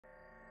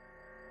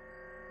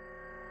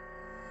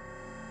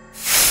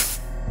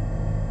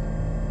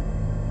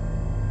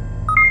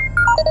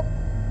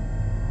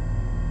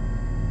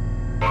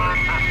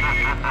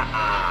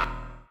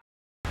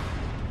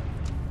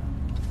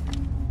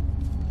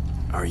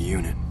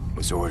unit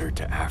was ordered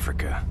to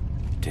Africa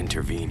to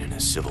intervene in a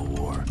civil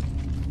war.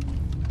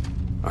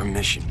 Our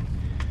mission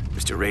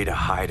was to raid a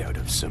hideout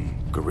of some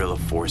guerrilla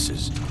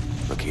forces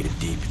located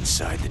deep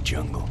inside the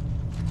jungle.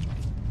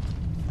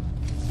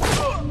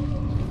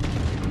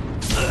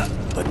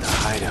 But the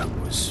hideout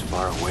was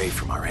far away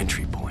from our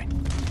entry point.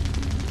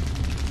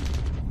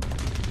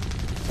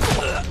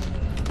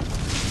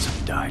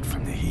 Some died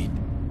from the heat.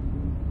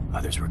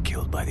 Others were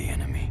killed by the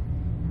enemy.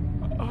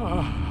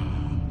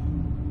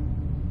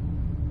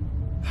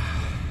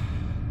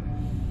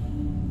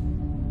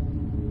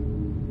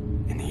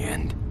 In the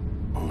end,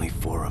 only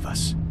 4 of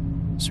us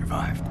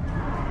survived.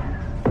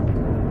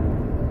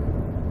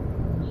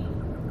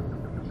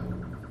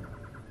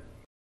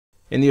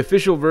 In the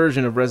official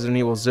version of Resident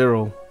Evil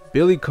 0,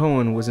 Billy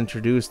Coen was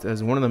introduced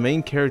as one of the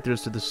main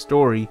characters to the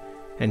story,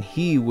 and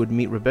he would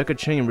meet Rebecca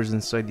Chambers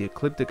inside the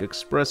Ecliptic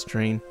Express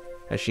train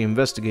as she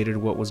investigated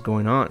what was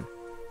going on.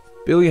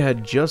 Billy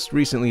had just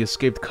recently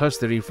escaped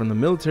custody from the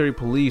military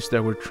police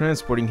that were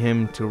transporting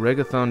him to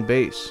Regathon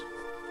base,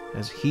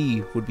 as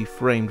he would be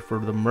framed for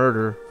the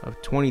murder of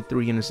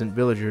 23 innocent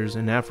villagers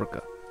in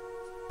Africa.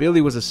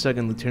 Billy was a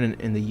second lieutenant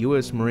in the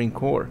US Marine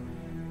Corps.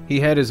 He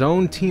had his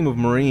own team of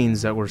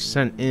Marines that were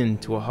sent in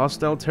to a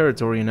hostile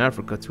territory in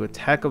Africa to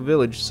attack a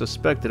village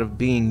suspected of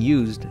being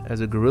used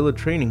as a guerrilla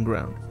training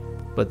ground.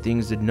 But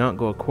things did not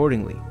go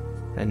accordingly,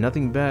 and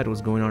nothing bad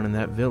was going on in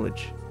that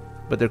village.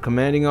 But their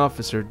commanding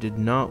officer did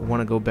not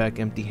want to go back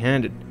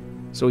empty-handed,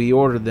 so he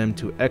ordered them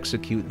to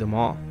execute them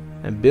all,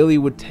 and Billy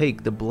would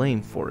take the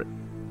blame for it,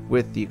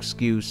 with the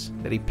excuse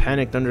that he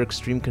panicked under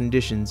extreme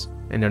conditions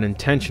and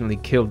unintentionally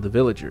killed the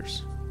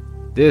villagers.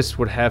 This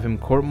would have him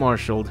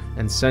court-martialed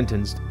and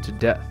sentenced to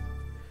death.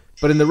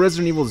 But in the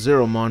Resident Evil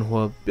 0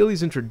 manhwa,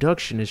 Billy's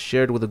introduction is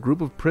shared with a group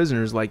of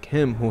prisoners like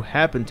him who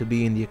happened to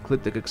be in the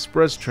Ecliptic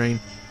Express train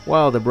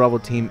while the Bravo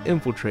team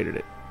infiltrated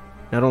it.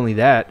 Not only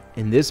that,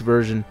 in this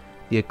version,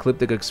 the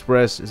Ecliptic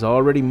Express is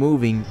already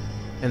moving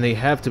and they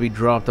have to be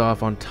dropped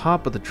off on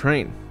top of the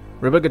train.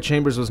 Rebecca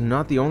Chambers was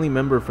not the only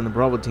member from the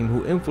Bravo team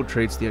who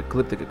infiltrates the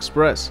Ecliptic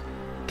Express.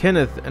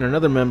 Kenneth and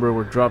another member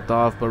were dropped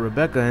off, but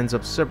Rebecca ends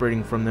up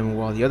separating from them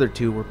while the other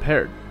 2 were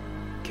paired.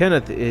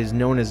 Kenneth is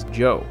known as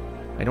Joe.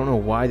 I don't know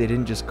why they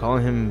didn't just call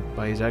him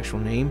by his actual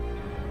name,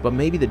 but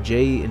maybe the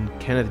J in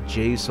Kenneth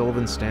J.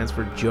 Sullivan stands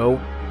for Joe.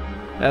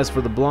 As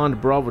for the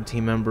blonde Bravo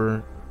team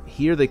member,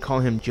 here they call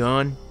him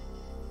John.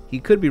 He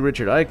could be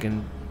Richard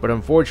Eichen, but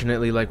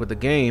unfortunately, like with the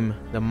game,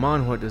 the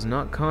manhwa does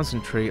not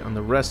concentrate on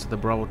the rest of the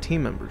Bravo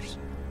team members.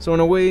 So in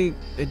a way,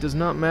 it does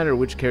not matter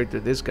which character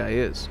this guy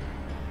is.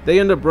 They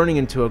end up running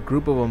into a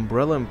group of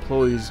Umbrella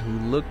employees who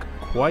look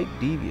quite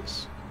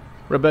devious.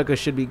 Rebecca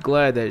should be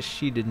glad that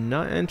she did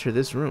not enter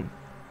this room.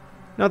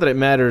 Not that it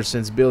matters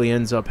since Billy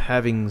ends up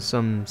having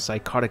some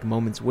psychotic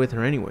moments with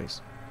her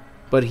anyways.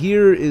 But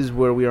here is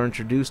where we are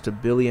introduced to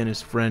Billy and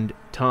his friend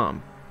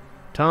Tom.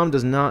 Tom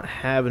does not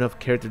have enough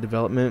character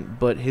development,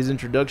 but his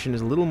introduction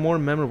is a little more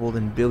memorable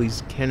than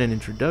Billy's canon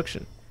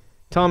introduction.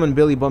 Tom and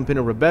Billy bump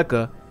into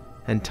Rebecca,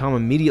 and Tom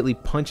immediately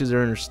punches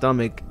her in her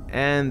stomach,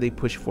 and they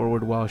push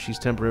forward while she's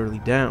temporarily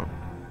down.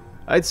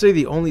 I'd say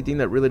the only thing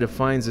that really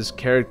defines this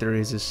character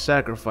is his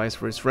sacrifice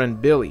for his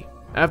friend Billy.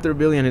 After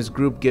Billy and his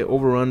group get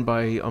overrun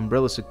by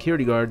Umbrella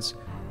security guards,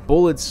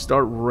 bullets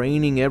start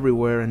raining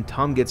everywhere and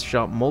Tom gets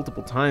shot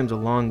multiple times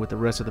along with the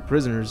rest of the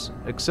prisoners,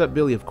 except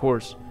Billy of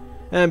course.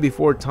 And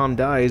before Tom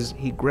dies,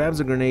 he grabs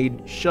a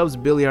grenade, shoves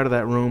Billy out of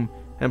that room,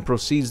 and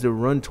proceeds to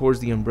run towards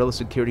the Umbrella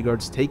security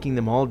guards, taking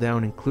them all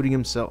down, including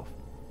himself.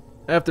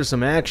 After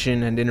some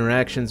action and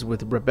interactions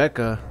with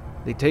Rebecca,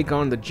 they take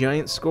on the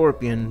giant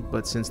scorpion,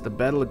 but since the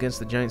battle against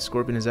the giant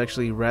scorpion is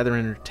actually rather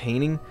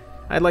entertaining,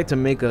 I'd like to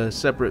make a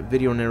separate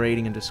video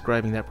narrating and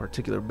describing that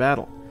particular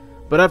battle.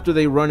 But after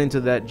they run into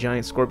that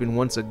giant scorpion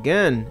once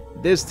again,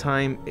 this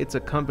time it's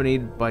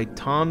accompanied by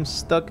Tom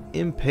stuck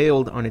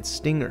impaled on its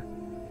stinger.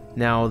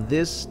 Now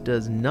this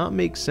does not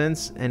make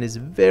sense and is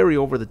very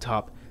over the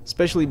top,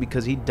 especially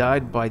because he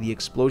died by the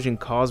explosion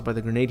caused by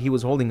the grenade he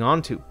was holding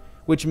onto,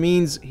 which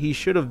means he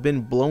should have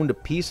been blown to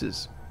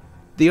pieces.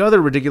 The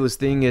other ridiculous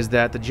thing is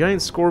that the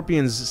giant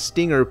scorpion's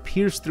stinger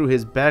pierced through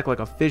his back like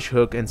a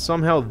fishhook, and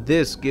somehow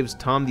this gives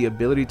Tom the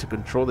ability to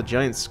control the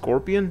giant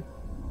scorpion?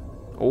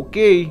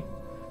 Okay.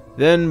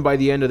 Then, by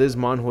the end of this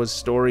manhwa's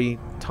story,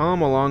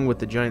 Tom along with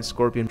the giant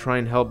scorpion try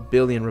and help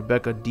Billy and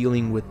Rebecca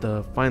dealing with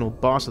the final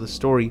boss of the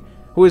story,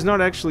 who is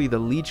not actually the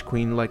Leech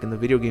Queen like in the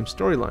video game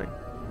storyline.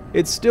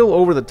 It's still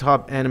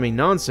over-the-top anime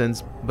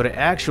nonsense, but it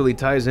actually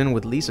ties in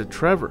with Lisa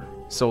Trevor.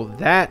 So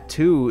that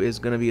too is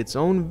going to be its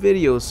own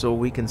video, so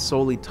we can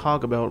solely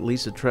talk about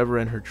Lisa Trevor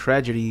and her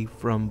tragedy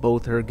from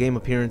both her game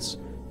appearance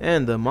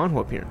and the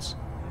manhwa appearance.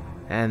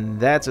 And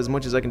that's as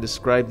much as I can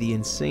describe the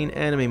insane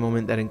anime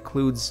moment that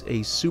includes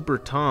a super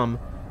Tom.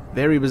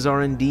 Very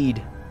bizarre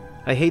indeed.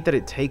 I hate that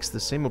it takes the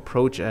same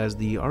approach as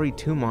the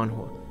RE2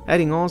 manhwa,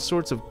 adding all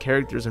sorts of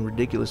characters and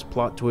ridiculous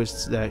plot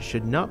twists that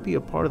should not be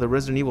a part of the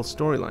Resident Evil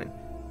storyline.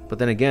 But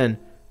then again,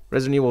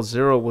 Resident Evil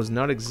 0 was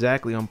not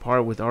exactly on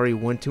par with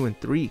RE1, 2, and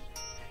 3.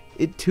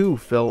 It too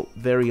felt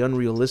very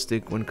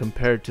unrealistic when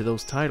compared to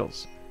those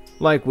titles.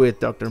 like with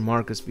Dr.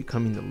 Marcus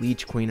becoming the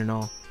Leech Queen and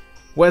all.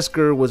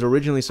 Wesker was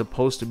originally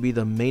supposed to be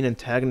the main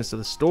antagonist of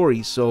the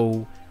story,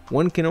 so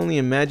one can only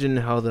imagine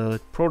how the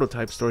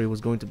prototype story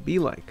was going to be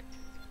like.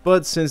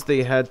 But since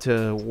they had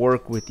to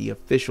work with the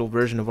official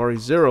version of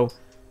RE0,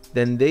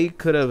 then they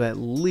could have at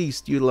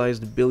least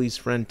utilized Billy's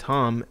friend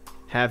Tom,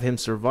 have him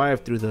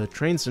survive through the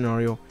train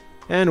scenario,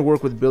 and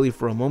work with Billy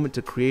for a moment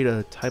to create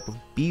a type of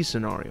B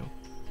scenario.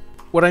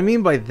 What I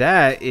mean by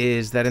that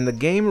is that in the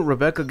game,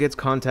 Rebecca gets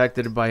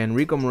contacted by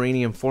Enrico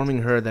Marini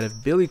informing her that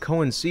if Billy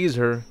Coen sees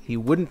her, he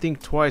wouldn't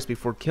think twice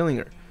before killing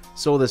her.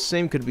 So the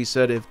same could be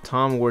said if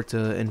Tom were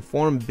to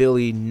inform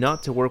Billy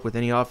not to work with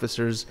any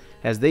officers,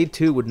 as they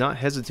too would not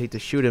hesitate to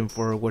shoot him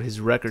for what his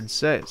record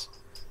says.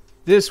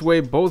 This way,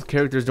 both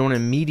characters don't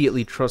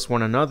immediately trust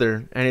one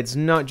another, and it's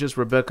not just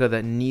Rebecca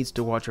that needs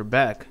to watch her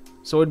back.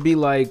 So it'd be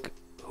like,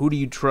 who do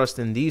you trust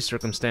in these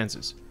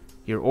circumstances?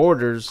 Your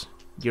orders,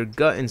 your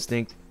gut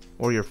instinct,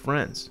 or your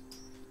friends?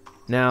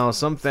 Now,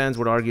 some fans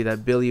would argue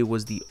that Billy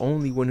was the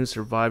only one who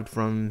survived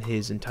from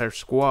his entire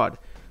squad,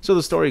 so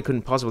the story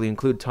couldn't possibly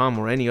include Tom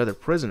or any other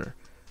prisoner.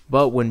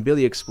 But when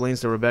Billy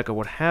explains to Rebecca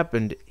what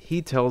happened,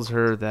 he tells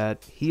her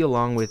that he,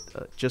 along with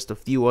just a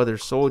few other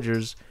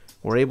soldiers,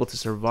 were able to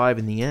survive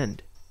in the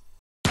end.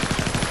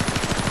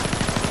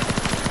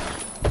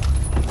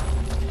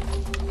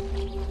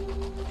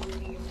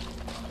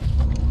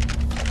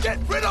 Get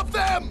rid of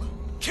them!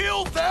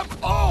 Kill them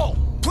all!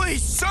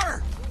 Please,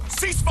 sir!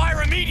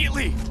 Ceasefire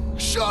immediately!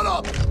 Shut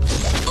up!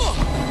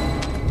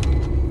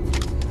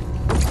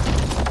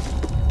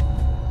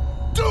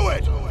 Do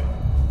it!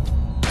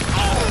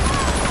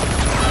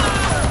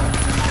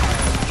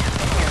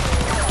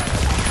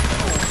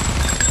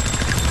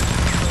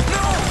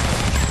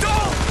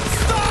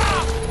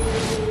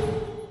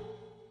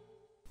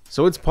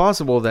 So it's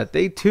possible that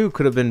they too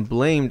could have been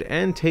blamed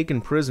and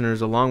taken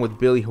prisoners along with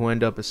Billy, who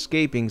end up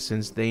escaping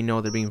since they know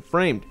they're being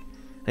framed.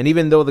 And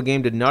even though the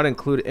game did not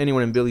include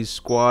anyone in Billy's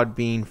squad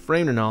being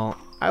framed and all,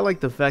 I like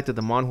the fact that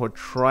the Manhua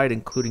tried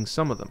including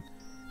some of them.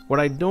 What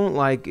I don't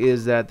like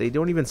is that they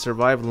don't even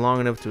survive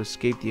long enough to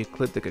escape the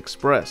Ecliptic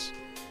Express.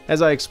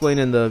 As I explained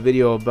in the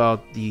video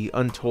about the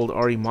untold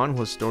RE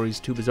Manhua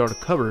stories too bizarre to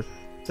cover,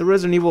 the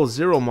Resident Evil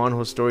 0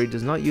 Manhua story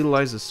does not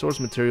utilize the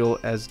source material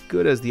as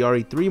good as the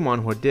RE3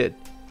 Manhua did.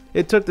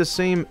 It took the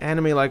same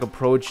anime-like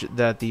approach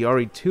that the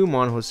RE2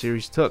 Manhua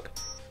series took,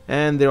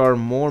 and there are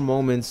more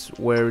moments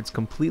where it's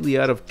completely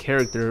out of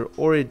character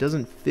or it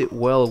doesn't fit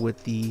well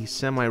with the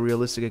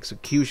semi-realistic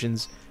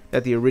executions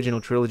that the original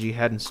trilogy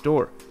had in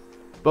store.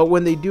 But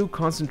when they do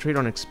concentrate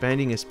on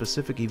expanding a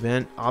specific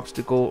event,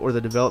 obstacle, or the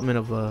development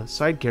of a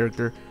side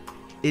character,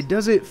 it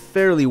does it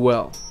fairly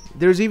well.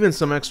 There's even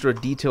some extra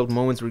detailed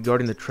moments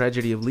regarding the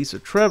tragedy of Lisa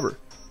Trevor,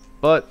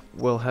 but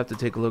we'll have to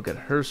take a look at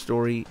her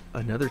story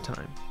another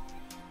time.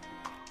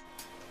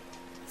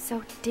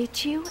 So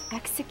did you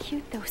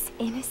execute those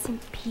innocent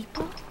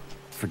people?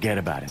 Forget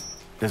about it.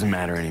 Doesn't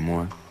matter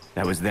anymore.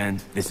 That was then,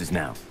 this is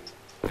now.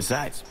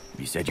 Besides,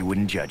 you said you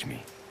wouldn't judge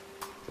me.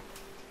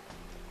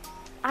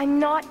 I'm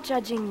not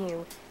judging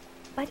you,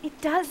 but it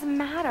does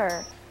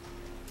matter.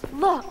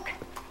 Look,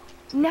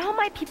 now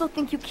my people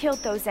think you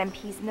killed those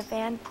MPs in the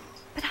van,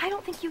 but I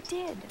don't think you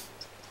did.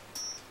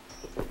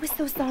 It was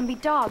those zombie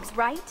dogs,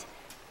 right?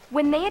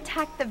 When they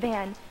attacked the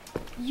van,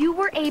 you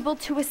were able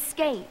to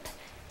escape.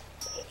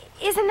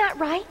 Isn't that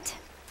right?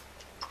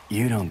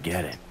 You don't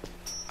get it.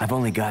 I've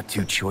only got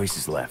two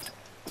choices left.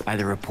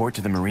 Either report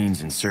to the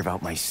Marines and serve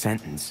out my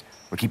sentence,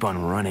 or keep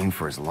on running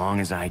for as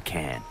long as I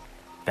can.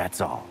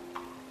 That's all.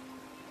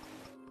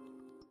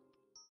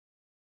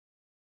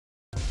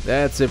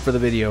 That's it for the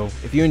video.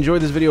 If you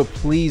enjoyed this video,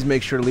 please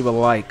make sure to leave a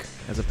like,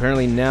 as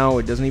apparently now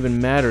it doesn't even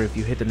matter if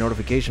you hit the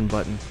notification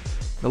button.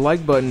 The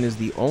like button is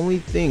the only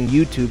thing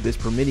YouTube is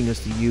permitting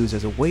us to use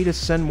as a way to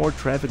send more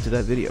traffic to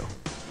that video.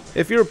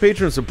 If you're a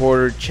Patreon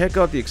supporter, check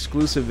out the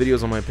exclusive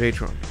videos on my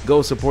Patreon.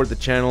 Go support the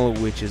channel,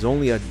 which is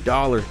only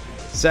 $1.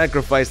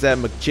 Sacrifice that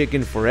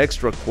McChicken for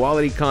extra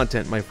quality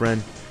content, my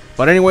friend.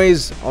 But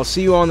anyways, I'll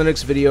see you all in the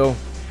next video,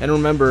 and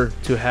remember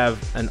to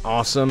have an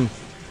awesome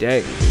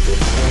day.